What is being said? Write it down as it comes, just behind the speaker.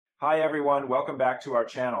Hi everyone, welcome back to our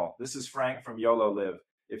channel. This is Frank from YoloLiv.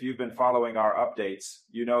 If you've been following our updates,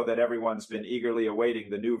 you know that everyone's been eagerly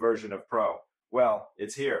awaiting the new version of Pro. Well,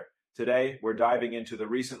 it's here. Today, we're diving into the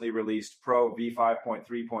recently released Pro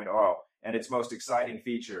v5.3.0 and its most exciting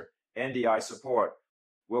feature, NDI Support.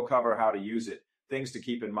 We'll cover how to use it, things to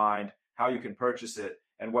keep in mind, how you can purchase it,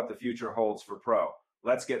 and what the future holds for Pro.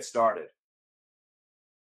 Let's get started.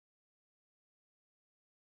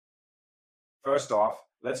 First off,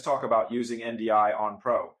 let's talk about using NDI on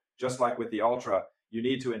Pro. Just like with the Ultra, you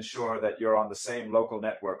need to ensure that you're on the same local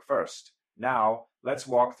network first. Now, let's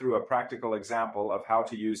walk through a practical example of how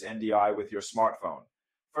to use NDI with your smartphone.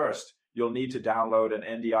 First, you'll need to download an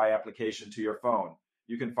NDI application to your phone.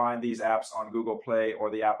 You can find these apps on Google Play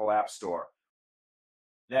or the Apple App Store.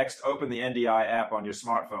 Next, open the NDI app on your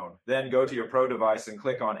smartphone. Then go to your Pro device and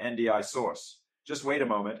click on NDI Source. Just wait a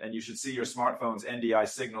moment and you should see your smartphone's NDI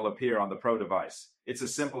signal appear on the Pro device. It's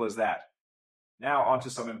as simple as that. Now onto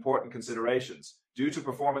some important considerations. Due to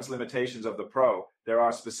performance limitations of the Pro, there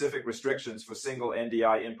are specific restrictions for single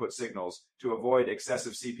NDI input signals to avoid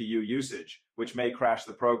excessive CPU usage, which may crash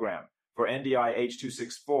the program. For NDI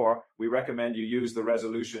H.264, we recommend you use the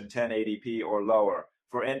resolution 1080p or lower.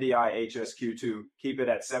 For NDI HSQ2, keep it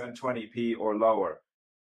at 720p or lower.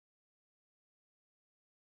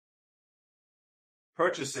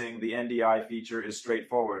 Purchasing the NDI feature is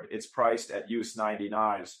straightforward. It's priced at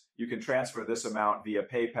US$90. You can transfer this amount via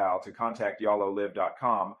PayPal to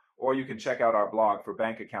contact.YoloLiv.com, or you can check out our blog for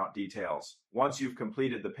bank account details. Once you've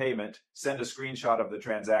completed the payment, send a screenshot of the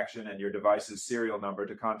transaction and your device's serial number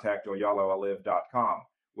to contact.YoloLiv.com.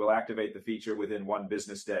 We'll activate the feature within 1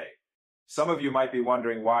 business day. Some of you might be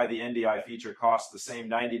wondering why the NDI feature costs the same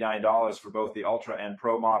 $99 for both the Ultra and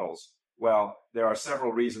Pro models. Well, there are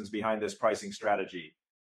several reasons behind this pricing strategy.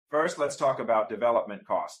 First, let's talk about development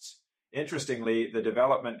costs. Interestingly, the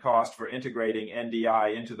development cost for integrating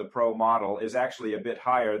NDI into the Pro model is actually a bit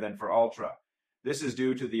higher than for Ultra. This is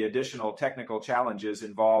due to the additional technical challenges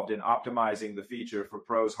involved in optimizing the feature for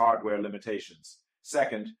Pro's hardware limitations.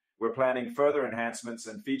 Second, we're planning further enhancements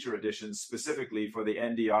and feature additions specifically for the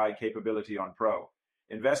NDI capability on Pro.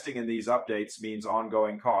 Investing in these updates means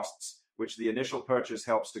ongoing costs, which the initial purchase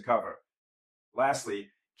helps to cover.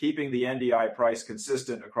 Lastly, keeping the NDI price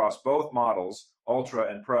consistent across both models, Ultra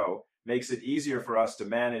and Pro, makes it easier for us to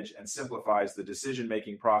manage and simplifies the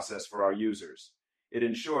decision-making process for our users. It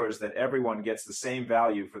ensures that everyone gets the same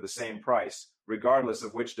value for the same price, regardless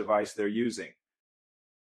of which device they're using.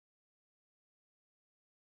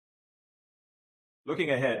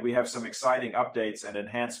 Looking ahead, we have some exciting updates and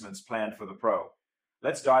enhancements planned for the Pro.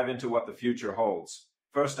 Let's dive into what the future holds.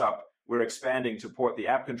 First up, we're expanding to port the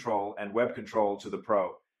app control and web control to the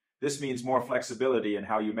Pro. This means more flexibility in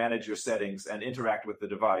how you manage your settings and interact with the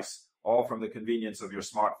device, all from the convenience of your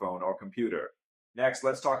smartphone or computer. Next,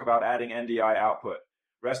 let's talk about adding NDI output.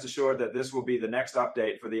 Rest assured that this will be the next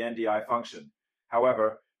update for the NDI function.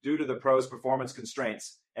 However, due to the Pro's performance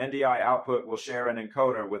constraints, NDI output will share an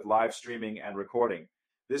encoder with live streaming and recording.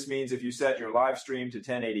 This means if you set your live stream to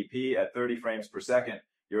 1080p at 30 frames per second,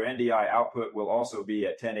 your NDI output will also be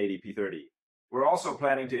at 1080p 30. We're also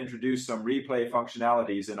planning to introduce some replay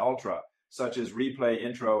functionalities in Ultra, such as replay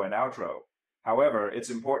intro and outro. However, it's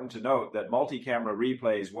important to note that multi-camera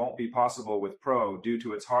replays won't be possible with Pro due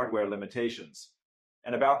to its hardware limitations.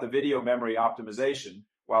 And about the video memory optimization,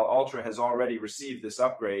 while Ultra has already received this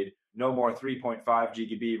upgrade, no more 3.5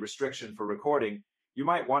 GB restriction for recording, you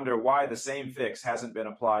might wonder why the same fix hasn't been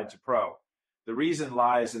applied to Pro. The reason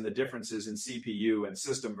lies in the differences in CPU and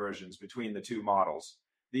system versions between the two models.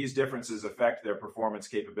 These differences affect their performance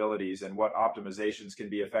capabilities and what optimizations can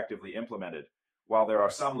be effectively implemented. While there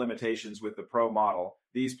are some limitations with the Pro model,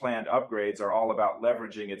 these planned upgrades are all about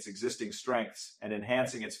leveraging its existing strengths and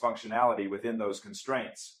enhancing its functionality within those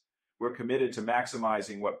constraints. We're committed to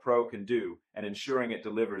maximizing what Pro can do and ensuring it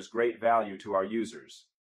delivers great value to our users.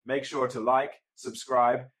 Make sure to like,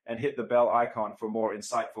 subscribe, and hit the bell icon for more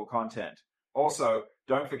insightful content. Also,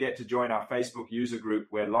 don't forget to join our Facebook user group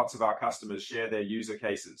where lots of our customers share their user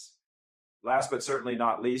cases. Last but certainly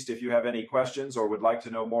not least, if you have any questions or would like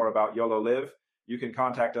to know more about YoloLiv, you can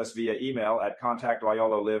contact us via email at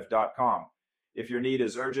contact.YoloLiv.com. If your need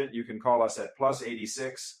is urgent, you can call us at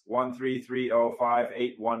 +86 1330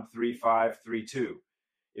 5813532.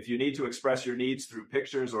 If you need to express your needs through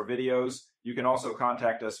pictures or videos, you can also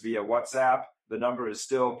contact us via WhatsApp. The number is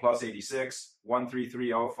still +86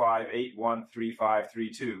 1330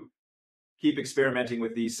 5813532. Keep experimenting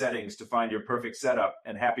with these settings to find your perfect setup,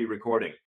 and happy recording.